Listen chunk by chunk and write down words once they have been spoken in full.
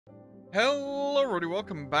Hello everybody,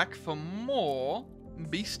 welcome back for more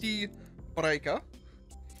Beastie Breaker.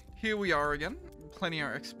 Here we are again, planning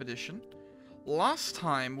our expedition. Last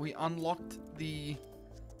time we unlocked the,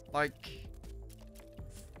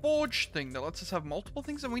 forge thing that lets us have multiple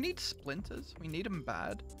things, and we need splinters. We need them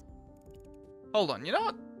bad. Hold on, you know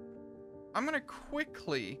what? I'm gonna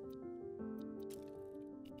quickly...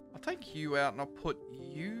 I'll take you out and I'll put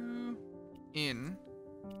you in.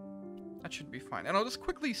 That should be fine. And I'll just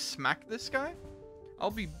quickly smack this guy.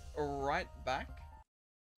 I'll be right back.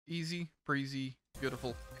 Easy, breezy,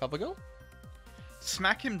 beautiful cover girl.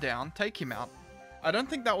 Smack him down, take him out. I don't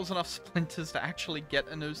think that was enough splinters to actually get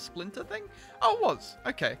a new splinter thing. Oh, it was.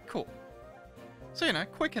 Okay, cool. So, you know,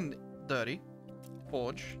 quick and dirty.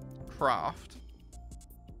 Forge. Craft.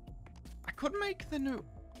 I could make the new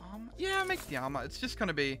armor. Yeah, make the armor. It's just going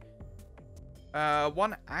to be...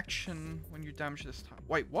 one action when you damage this time.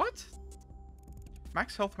 Wait, what?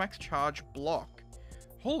 Max health, max charge, block.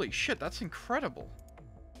 Holy shit, that's incredible.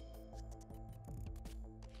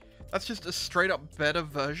 That's just a straight up better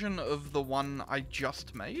version of the one I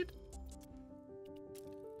just made?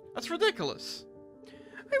 That's ridiculous.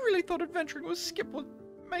 I really thought adventuring with Skip would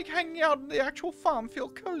make hanging out in the actual farm feel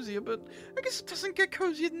cozier, but I guess it doesn't get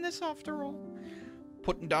cozier than this after all.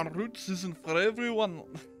 Putting down roots isn't for everyone,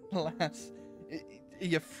 lass.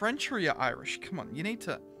 You're French or you're Irish? Come on, you need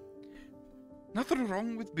to... Nothing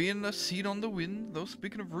wrong with being a seed on the wind, though.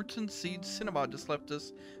 Speaking of roots and seeds, Cinema just left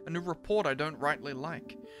us a new report I don't rightly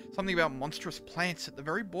like. Something about monstrous plants at the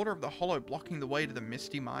very border of the hollow blocking the way to the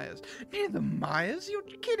Misty Mires. Near the Mires? You're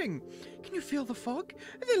kidding! Can you feel the fog?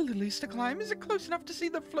 Are there lilies to climb? Is it close enough to see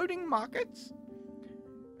the floating markets?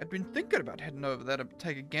 I'd been thinking about heading over there to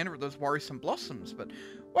take a gander at those worrisome blossoms, but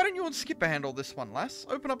why don't you and Skipper handle this one, lass?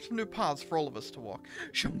 Open up some new paths for all of us to walk.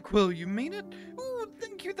 Jonquil, you mean it? Ooh,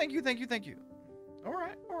 thank you, thank you, thank you, thank you.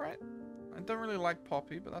 Alright, alright. I don't really like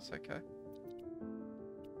Poppy, but that's okay.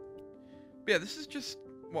 But yeah, this is just,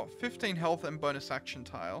 what, 15 health and bonus action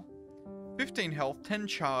tile. 15 health, 10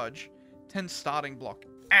 charge, 10 starting block,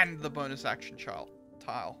 and the bonus action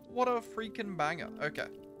tile. What a freaking banger. Okay.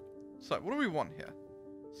 So, what do we want here?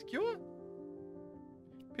 Skewer?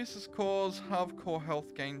 Pierces cores, half core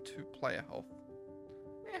health, gain 2 player health.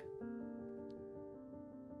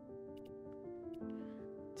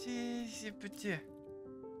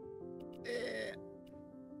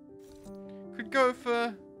 Could go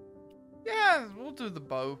for... Yeah, we'll do the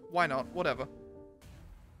bow. Why not? Whatever.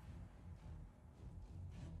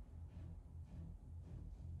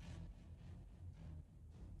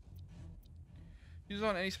 Use it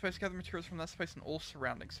on any space, gather materials from that space and all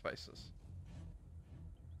surrounding spaces.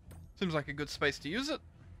 Seems like a good space to use it.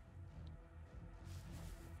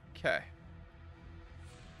 Okay.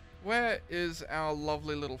 Where is our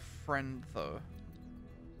lovely little friend, though?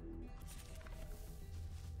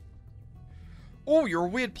 Oh, you're a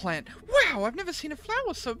weird plant. Wow, I've never seen a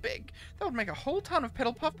flower so big. That would make a whole ton of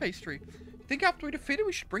petal puff pastry. Think after we defeat it,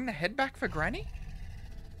 we should bring the head back for Granny?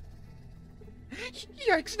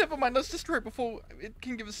 Yikes, never mind. Let's destroy it before it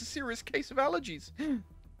can give us a serious case of allergies.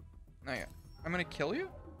 Okay, I'm gonna kill you.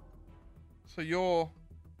 So you're...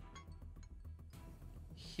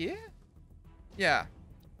 here? Yeah.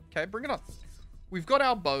 Okay, bring it on. We've got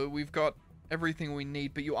our bow, we've got everything we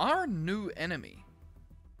need, but you are a new enemy.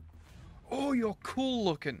 Oh, you're cool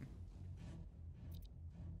looking.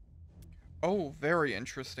 Oh, very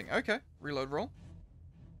interesting. Okay, reload roll.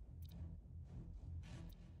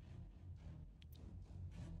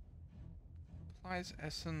 Applies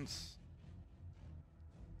essence.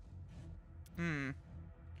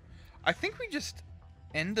 I think we just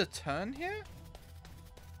end a turn here?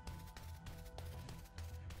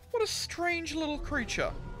 What a strange little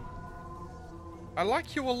creature. I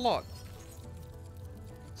like you a lot.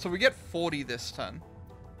 So we get 40 this turn,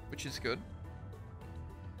 which is good.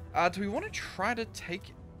 Do we want to try to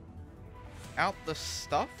take out the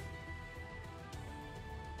stuff?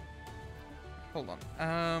 Hold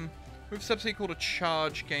on. Move steps equal to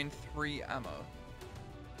charge, gain 3 ammo.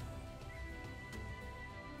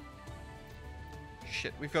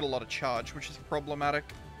 Shit, we've got a lot of charge, which is problematic.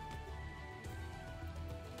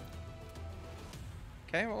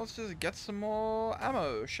 Okay, well, let's just get some more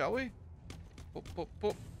ammo, shall we? Boop, boop,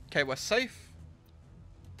 boop. Okay, we're safe.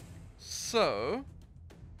 So,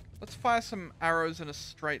 let's fire some arrows in a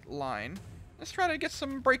straight line. Let's try to get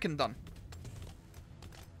some breaking done.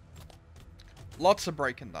 Lots of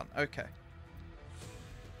breaking done. Okay.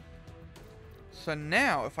 So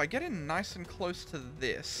now, if I get in nice and close to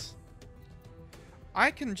this,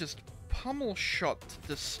 I can just pummel shot to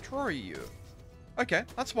destroy you. Okay,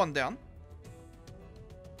 that's one down.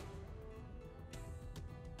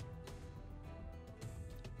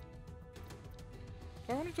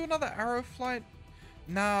 Do I want to do another arrow flight?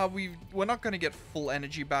 Nah, we're not going to get full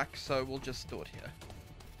energy back, so we'll just do it here.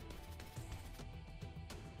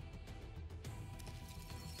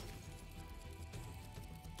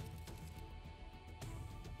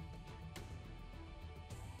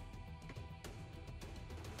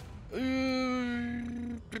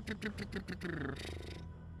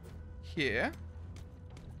 Here.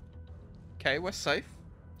 Okay, we're safe.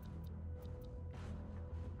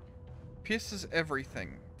 Pierces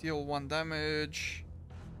everything. Deal 1 damage.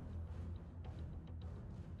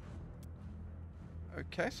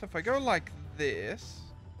 Okay, so if I go like this...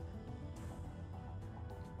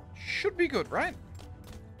 should be good, right?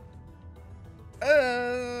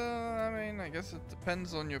 I mean, I guess it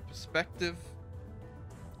depends on your perspective.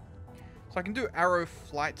 So I can do arrow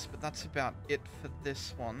flights, but that's about it for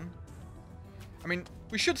this one. I mean,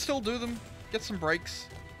 we should still do them. Get some breaks.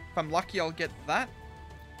 If I'm lucky, I'll get that.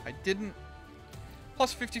 I didn't.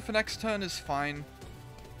 Plus 50 for next turn is fine.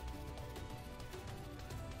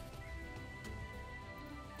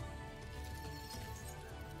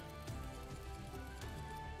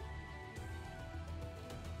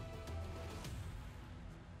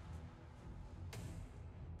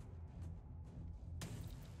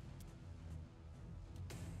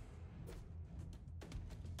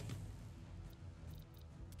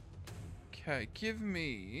 Okay, give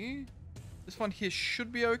me... this one here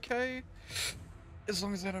should be okay. As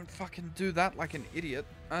long as I don't fucking do that like an idiot.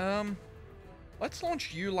 Let's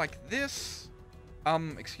launch you like this.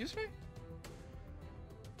 Excuse me?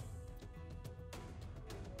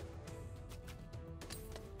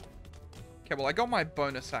 Okay, well I got my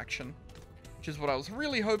bonus action, which is what I was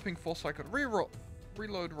really hoping for, so I could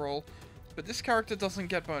reload roll. But this character doesn't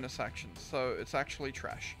get bonus actions, so it's actually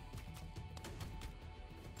trash.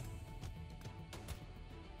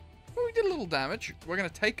 Well, we did a little damage. We're gonna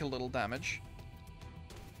take a little damage.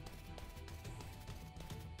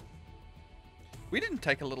 We didn't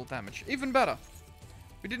take a little damage. Even better.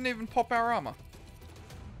 We didn't even pop our armor.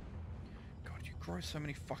 God, you grow so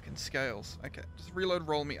many fucking scales. Okay, just reload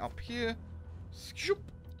roll me up here. Shoop.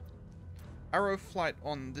 Arrow flight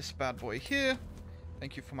on this bad boy here.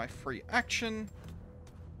 Thank you for my free action.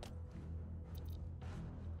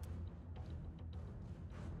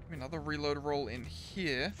 Give me another reload roll in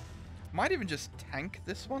here. Might even just tank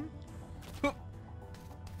this one. Huh.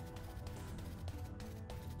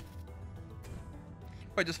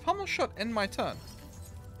 Wait, does pummel shot end my turn?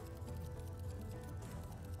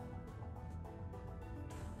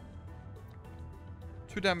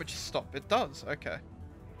 Two damage stop. It does. Okay.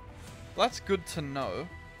 Well, that's good to know.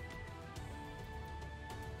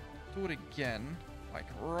 Do it again. Like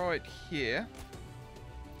right here.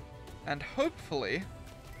 And hopefully...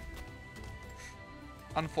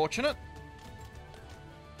 unfortunate.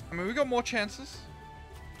 I mean, we got more chances.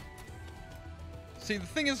 See, the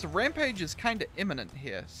thing is, the rampage is kind of imminent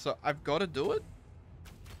here, so I've got to do it.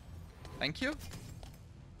 Thank you.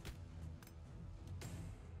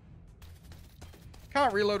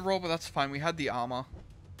 Can't reload roll, but that's fine. We had the armor.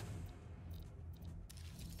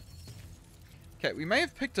 Okay, we may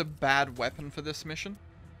have picked a bad weapon for this mission.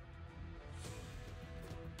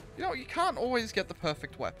 You know, you can't always get the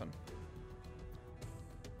perfect weapon.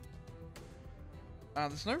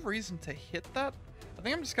 There's no reason to hit that. I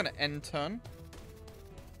think I'm just going to end turn.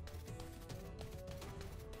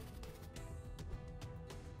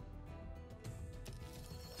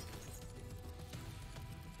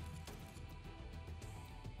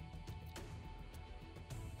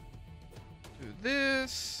 Do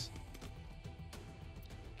this.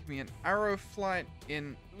 Give me an arrow flight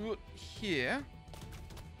in here.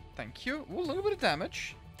 Thank you. Ooh, a little bit of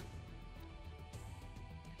damage.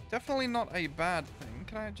 Definitely not a bad thing.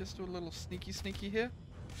 Can I just do a little sneaky here?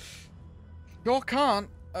 Y'all can't.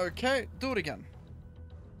 Okay, do it again.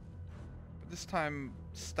 But this time,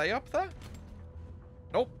 stay up there?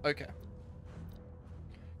 Nope, okay.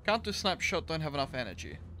 Can't do snapshot, don't have enough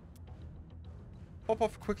energy. Pop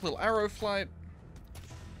off a quick little arrow flight.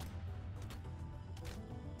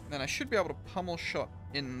 Then I should be able to pummel shot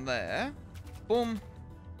in there. Boom.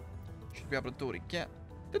 Should be able to do it again.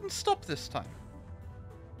 Didn't stop this time.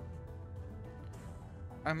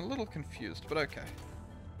 I'm a little confused, but okay.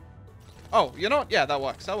 Oh, you know what? Yeah, that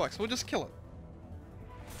works. That works. We'll just kill it.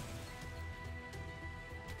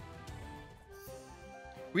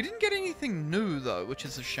 We didn't get anything new, though, which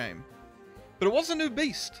is a shame. But it was a new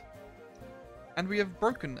beast. And we have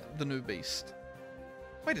broken the new beast.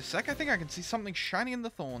 Wait a sec. I think I can see something shiny in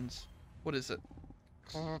the thorns. What is it?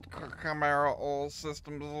 Camera, all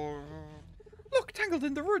systems... Look, tangled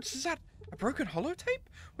in the roots. Is that a broken holotape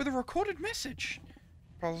with a recorded message?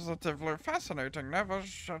 Positively fascinating. Never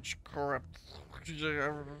such corrupt.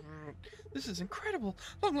 This is incredible.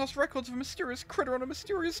 Long lost records of a mysterious critter on a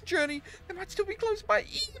mysterious journey. They might still be close by.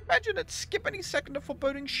 Imagine it. Skip any second a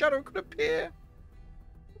foreboding shadow could appear.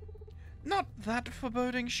 Not that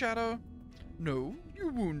foreboding shadow. No, you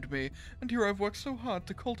wound me, and here I've worked so hard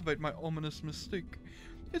to cultivate my ominous mystique.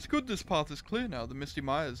 It's good this path is clear now. The Misty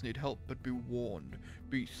Mires need help, but be warned.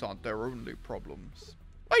 Beasts aren't their only problems.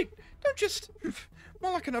 Wait, don't just...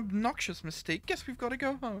 More like an obnoxious mistake. Guess we've got to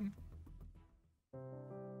go home.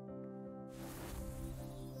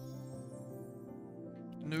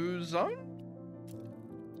 New zone?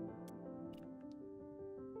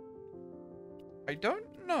 I don't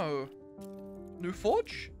know. New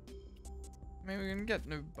forge? Maybe we can get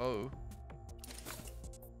new bow.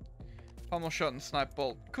 Pommel shot and snipe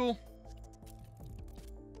bolt. Cool.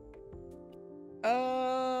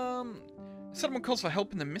 Settlement calls for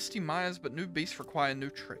help in the Misty Mires, but new beasts require new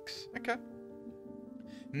tricks. Okay.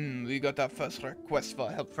 We got our first request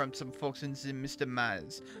for help from some folks in the Misty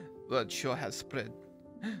Mires. Word sure has spread.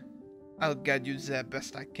 I'll guide you there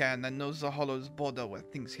best I can. I know the Hollow's border where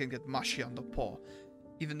things can get mushy on the paw.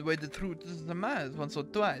 Even waded through to the Mires once or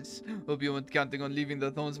twice. Hope you weren't counting on leaving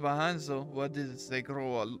the thorns behind, though. What is they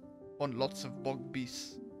grow on lots of bog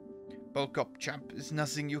beasts. Bulk up, champ. It's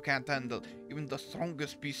nothing you can't handle. Even the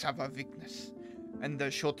strongest beasts have a weakness. And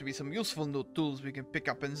there's sure to be some useful new tools we can pick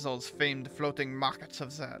up in those famed floating markets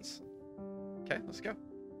of theirs. Okay, let's go.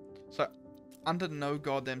 So, under no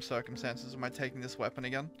goddamn circumstances am I taking this weapon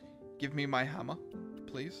again. Give me my hammer,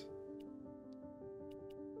 please.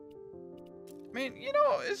 I mean, you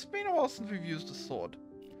know, it's been a while since we've used a sword.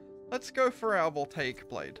 Let's go for our voltaic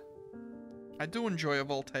blade. I do enjoy a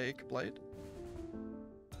voltaic blade.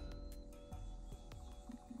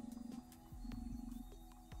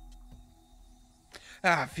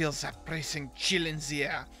 Feels that bracing chill in the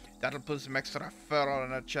air. That'll put some extra fur on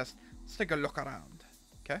her chest. Let's take a look around.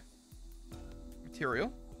 Okay.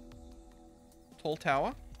 Material. Tall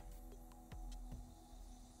tower.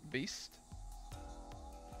 Beast.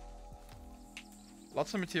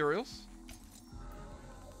 Lots of materials.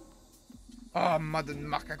 Oh, mud and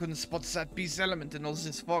muck. I couldn't spot that beast element in all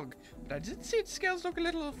this fog. But I did see its scales look a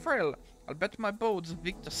little frail. I'll bet my bow it's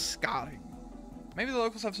weak to scarring. Maybe the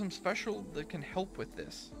locals have some special that can help with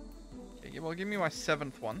this. Okay, well, give me my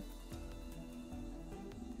 7th one.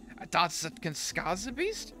 A dart that can scar the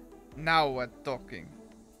beast? Now we're talking.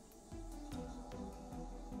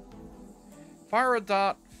 Fire a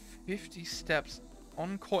dart 50 steps.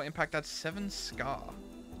 On core impact, that's 7 scar.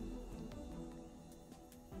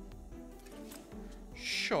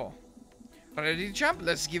 Sure. Ready, champ?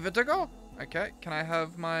 Let's give it a go. Okay, can I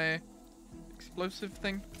have my explosive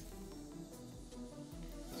thing?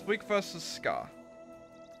 It's weak versus scar.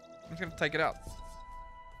 I'm just gonna take it out.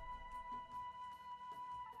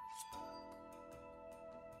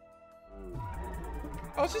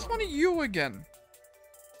 Oh, is this one of you again?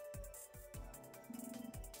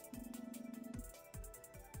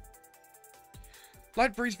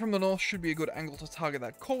 Light breeze from the north should be a good angle to target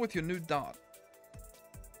that core with your new dart.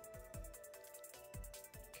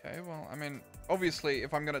 Okay, well, I mean, obviously,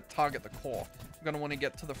 if I'm going to target the core, I'm going to want to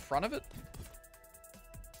get to the front of it.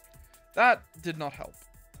 That did not help.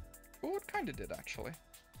 Oh, it kind of did, actually.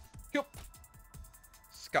 Yup.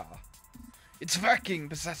 Scar. It's working!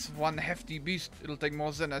 Possess one hefty beast. It'll take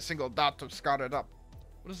more than a single dart to scar it up.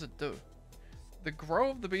 What does it do? The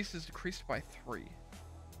grow of the beast is decreased by 3.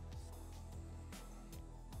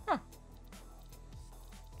 Huh.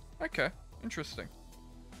 Okay, interesting.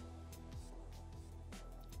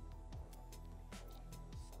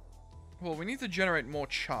 Well, we need to generate more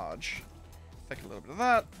charge. Take a little bit of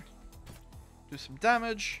that. Do some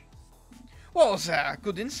damage. Well, there,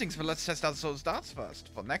 good instincts, but let's test out those darts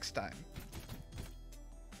first for next time.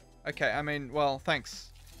 Okay, I mean, well,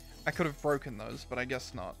 thanks. I could have broken those, but I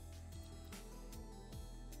guess not.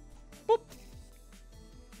 Boop.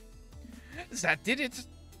 That did it.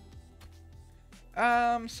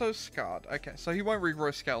 So scarred. Okay, so he won't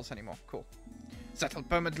regrow scales anymore. Cool. That'll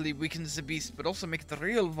permanently weaken the beast, but also make it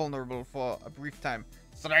real vulnerable for a brief time.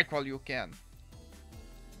 Strike while you can.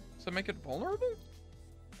 So make it vulnerable?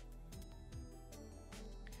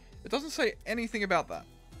 It doesn't say anything about that,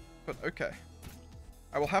 but okay.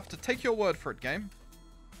 I will have to take your word for it, game.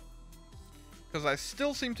 Because I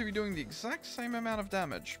still seem to be doing the exact same amount of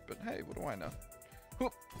damage, but hey, what do I know?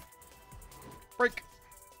 Whoop. Break.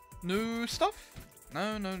 New stuff?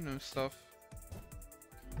 No, no new stuff.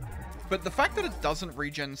 But the fact that it doesn't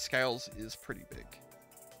regen scales is pretty big.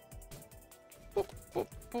 Boop, boop,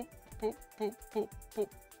 boop, boop, boop, boop, boop.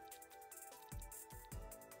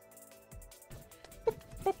 Boop,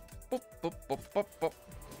 boop, boop, boop, boop.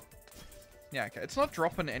 Yeah, okay. It's not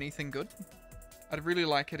dropping anything good. I'd really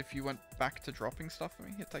like it if you went back to dropping stuff for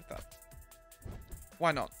me. Here, take that.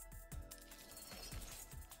 Why not?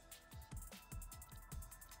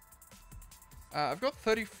 I've got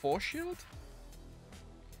 34 shield.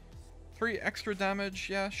 3 extra damage.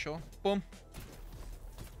 Yeah, sure. Boom.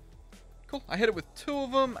 Cool. I hit it with 2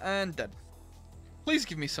 of them and dead. Please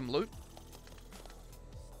give me some loot.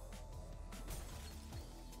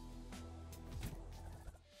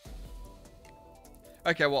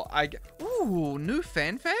 Okay, well, ooh, new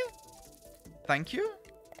fanfare? Thank you.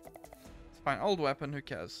 It's fine. Old weapon, who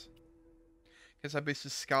cares? Guess that beast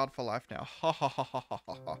is scarred for life now. Ha ha ha ha ha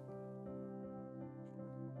ha ha.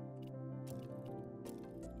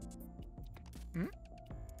 Hmm?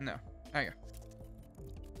 No. Okay.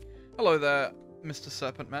 Hello there, Mr.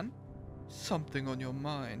 Serpent Man. Something on your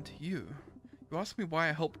mind, you. You ask me why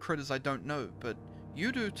I help critters I don't know, but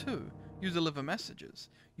you do too. You deliver messages.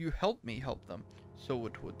 You help me help them, so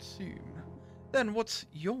it would seem. Then what's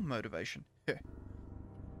your motivation? Heh.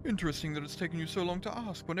 Interesting that it's taken you so long to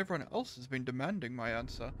ask when everyone else has been demanding my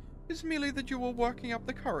answer. Is merely that you were working up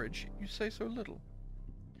the courage you say so little?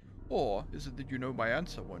 Or is it that you know my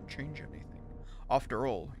answer won't change anything? After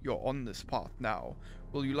all, you're on this path now.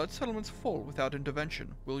 Will you let settlements fall without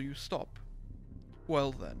intervention? Will you stop?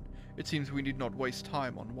 Well then, it seems we need not waste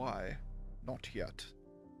time on why. Not yet.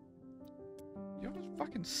 You're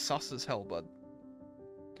fucking sus as hell, bud.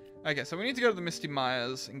 Okay, so we need to go to the Misty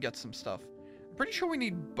Mires and get some stuff. I'm pretty sure we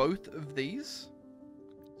need both of these.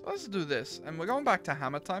 So let's do this. And we're going back to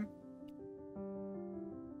hammer time.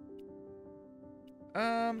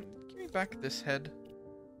 Give me back this head.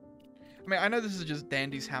 I mean, I know this is just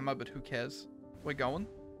Dandy's hammer, but who cares? We're going.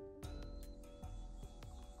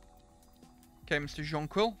 Okay, Mr.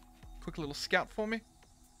 Jonquil. Quick little scout for me.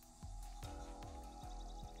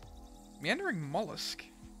 Meandering mollusk.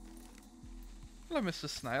 Hello, Mr.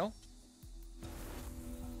 Snail.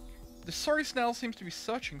 The sorry snail seems to be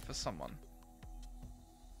searching for someone.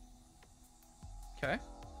 Okay.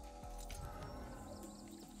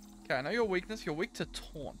 Okay, I know your weakness. You're weak to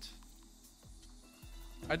taunt.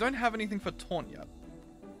 I don't have anything for taunt yet.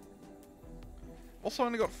 Also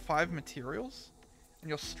only got 5 materials. And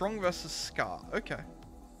you're strong versus Scar. Okay.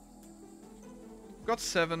 Got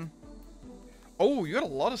 7. Oh, you got a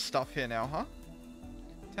lot of stuff here now, huh?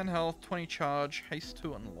 10 health, 20 charge, haste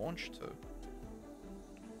 2, and launch 2.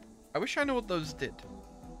 I wish I knew what those did.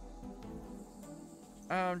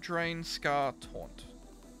 Drain, Scar, Taunt.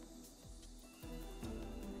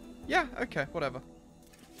 Yeah, okay, whatever.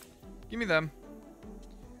 Give me them.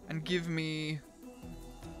 And give me...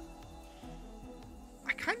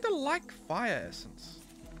 I kinda like Fire Essence.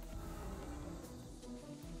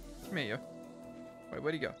 Come here, yo. Wait,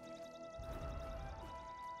 where'd he go?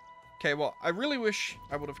 Okay, well, I really wish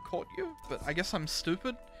I would have caught you, but I guess I'm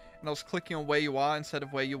stupid, and I was clicking on where you are instead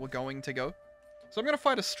of where you were going to go. So I'm gonna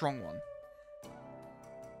fight a strong one.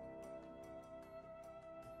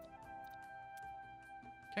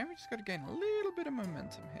 Okay, we just gotta gain a little bit of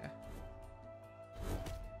momentum here.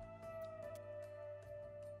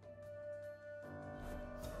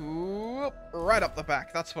 Ooh, right up the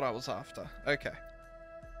back, that's what I was after. Okay.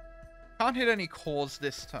 Can't hit any cores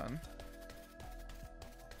this turn.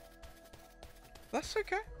 That's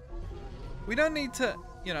okay. We don't need to,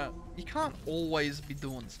 you know, you can't always be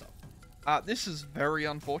doing stuff. This is very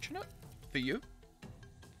unfortunate for you.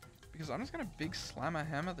 Because I'm just going to big slammer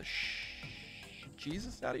hammer the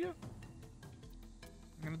Jesus out of you.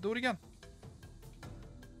 I'm going to do it again.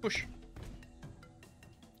 Push.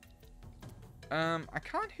 I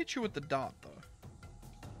can't hit you with the dart, though.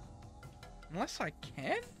 Unless I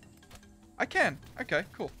can? I can. Okay,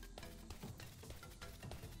 cool.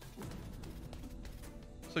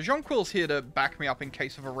 So Jonquil's here to back me up in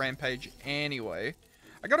case of a rampage anyway.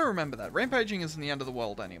 I gotta remember that. Rampaging isn't the end of the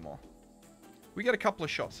world anymore. We get a couple of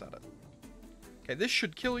shots at it. Okay, this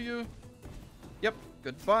should kill you. Yep,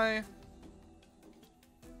 goodbye.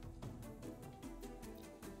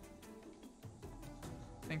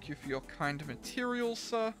 Thank you for your kind materials,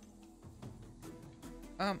 sir.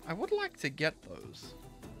 I would like to get those.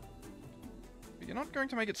 But you're not going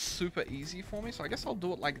to make it super easy for me, so I guess I'll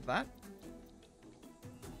do it like that.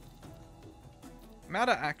 I'm out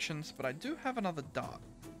of actions, but I do have another dart.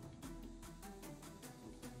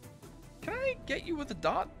 Can I get you with a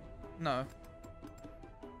dart? No.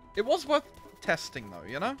 It was worth testing, though,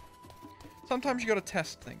 you know? Sometimes you gotta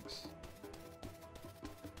test things.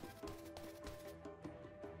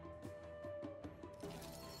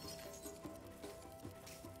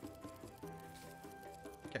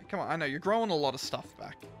 Okay, come on. I know, you're growing a lot of stuff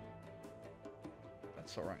back.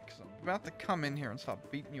 That's alright, because I'm about to come in here and start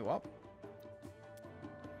beating you up.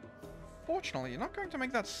 Fortunately, you're not going to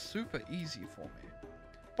make that super easy for me.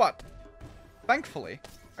 But, thankfully,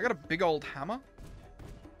 I got a big old hammer.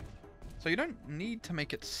 So you don't need to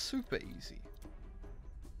make it super easy.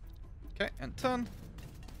 Okay, and turn.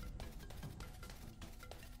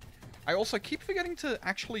 I also keep forgetting to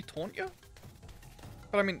actually taunt you.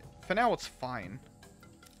 But I mean, for now it's fine.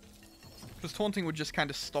 Because taunting would just kind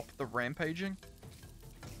of stop the rampaging.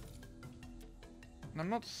 And I'm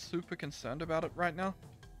not super concerned about it right now.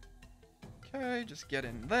 Okay, just get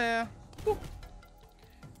in there. Whoop.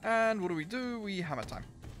 And what do? We hammer time.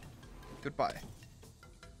 Goodbye.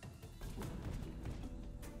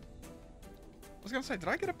 I was gonna say, did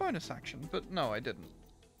I get a bonus action? But no, I didn't.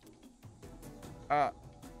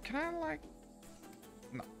 Can I, like...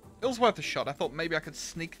 No. It was worth a shot. I thought maybe I could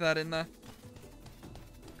sneak that in there.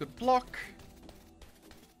 Good block.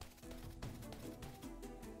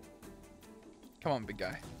 Come on, big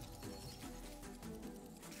guy.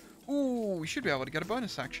 Ooh, we should be able to get a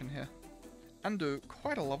bonus action here. And do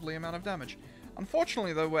quite a lovely amount of damage.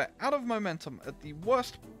 Unfortunately, though, we're out of momentum at the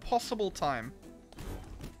worst possible time.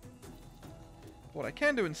 What I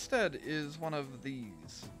can do instead is one of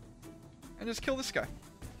these. And just kill this guy.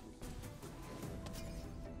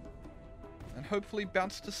 And hopefully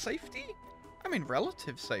bounce to safety? I mean,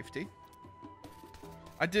 relative safety.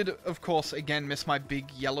 I did, of course, again miss my big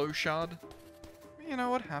yellow shard. You know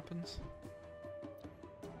what happens.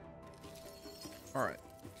 Alright.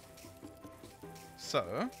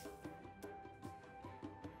 So,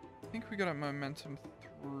 I think we got a momentum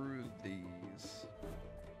through these.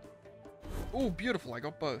 Oh, beautiful, I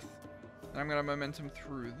got both. And I'm gonna momentum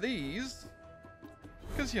through these.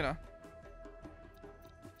 Because, you know.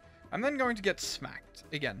 I'm then going to get smacked.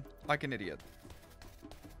 Again, like an idiot.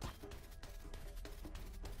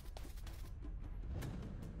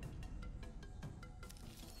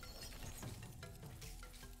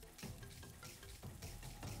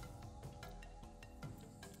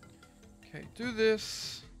 Okay, do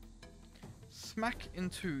this. Smack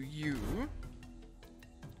into you.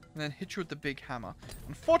 And then hit you with the big hammer.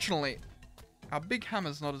 Unfortunately, our big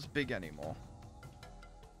hammer's not as big anymore.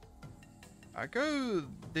 I go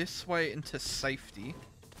this way into safety.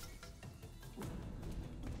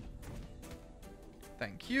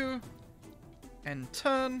 Thank you. And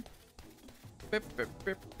turn. Bip, bip,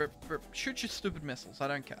 bip, bip, bip. Shoot your stupid missiles, I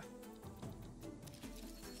don't care.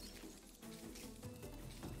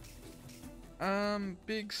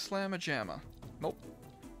 Big slammer jammer. Nope.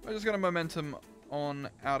 I just got a momentum on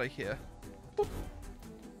out of here. Boop.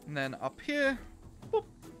 And then up here. Boop.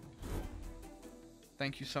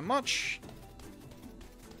 Thank you so much.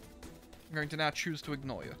 I'm going to now choose to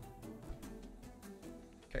ignore you.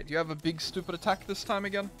 Okay, do you have a big stupid attack this time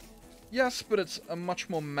again? Yes, but it's a much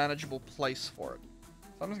more manageable place for it.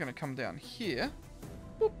 So I'm just going to come down here.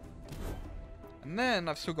 Boop. And then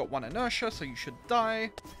I've still got one inertia, so you should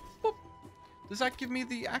die. Boop. Does that give me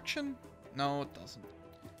the action? No, it doesn't.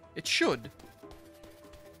 It should.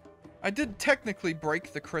 I did technically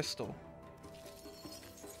break the crystal.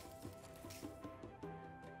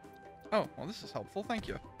 Oh, well this is helpful, thank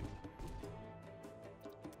you.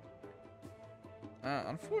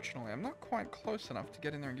 Unfortunately, I'm not quite close enough to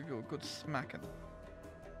get in there and give you a good smacking.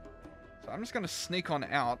 So I'm just going to sneak on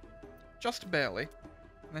out, just barely,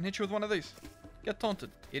 and then hit you with one of these. Get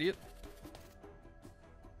taunted, idiot.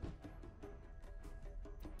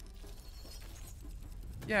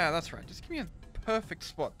 Yeah, that's right. Just give me a perfect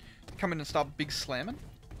spot to come in and start big slamming.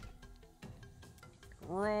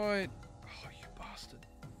 Right. Oh, you bastard.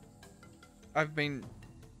 I've been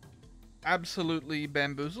absolutely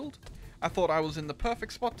bamboozled. I thought I was in the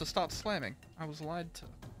perfect spot to start slamming. I was lied to.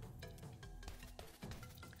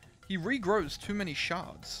 He regrows too many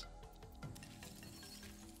shards.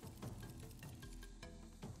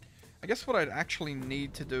 I guess what I'd actually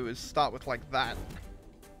need to do is start with like that.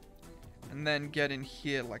 And then get in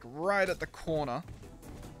here like right at the corner.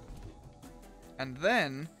 And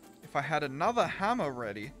then, if I had another hammer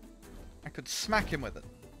ready, I could smack him with it.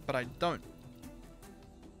 But I don't.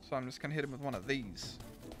 So I'm just going to hit him with one of these.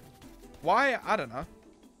 Why? I don't know.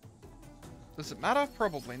 Does it matter?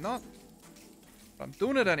 Probably not. But I'm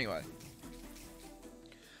doing it anyway.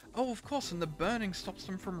 Oh, of course, and the burning stops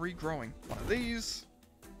them from regrowing. One of these.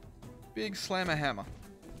 Big slammer hammer.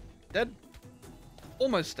 Dead?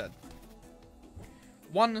 Almost dead.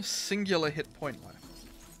 One singular hit point left.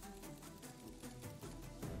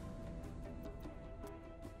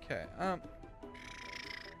 Okay, I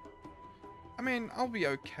mean, I'll be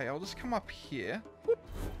okay. I'll just come up here. Whoop.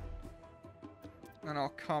 And I'll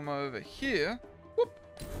come over here. Whoop.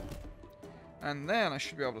 And then I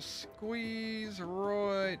should be able to squeeze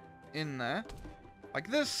right in there. Like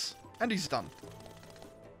this. And he's done.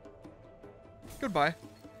 Goodbye.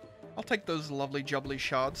 I'll take those lovely jubbly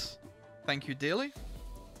shards. Thank you dearly.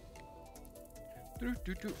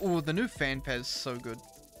 Oh, the new fanfare is so good.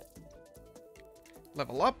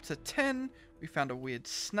 Level up to 10. We found a weird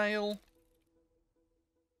snail.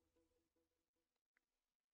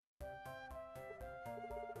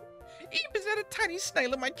 Eve, is that a tiny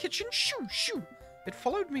snail in my kitchen? Shoo, shoo. It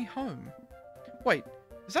followed me home. Wait,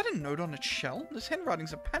 is that a note on its shell? This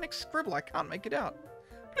handwriting's a panic scribble. I can't make it out.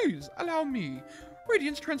 Please, allow me.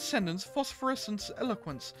 Radiance, transcendence, phosphorescence,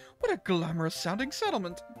 eloquence. What a glamorous sounding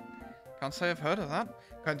settlement. Can't say I've heard of that.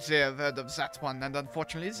 Can't say I've heard of that one, and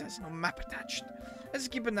unfortunately there's no map attached. Let's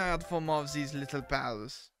keep an eye out for more of these little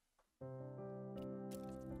pals.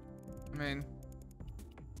 I mean,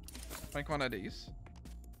 make one of these.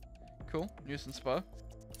 Cool. Nuisance bow.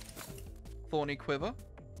 Thorny quiver.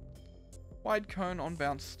 Wide cone on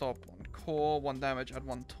bounce stop. On core. 1 damage. Add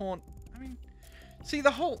 1 taunt. I mean, see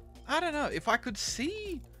the whole... I don't know. If I could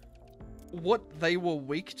see what they were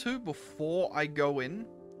weak to before I go in,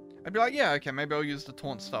 I'd be like, yeah, okay, maybe I'll use the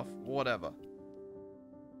taunt stuff. Whatever.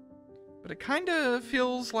 But it kind of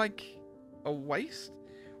feels like a waste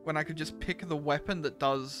when I could just pick the weapon that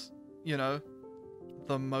does, you know,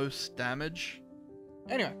 the most damage.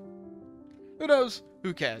 Anyway. Who knows?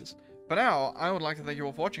 Who cares? But now, I would like to thank you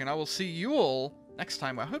all for watching, and I will see you all next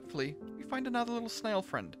time, where hopefully we find another little snail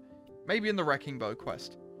friend. Maybe in the Wrecking Bow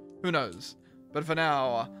quest. Who knows? But for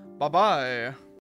now, bye-bye.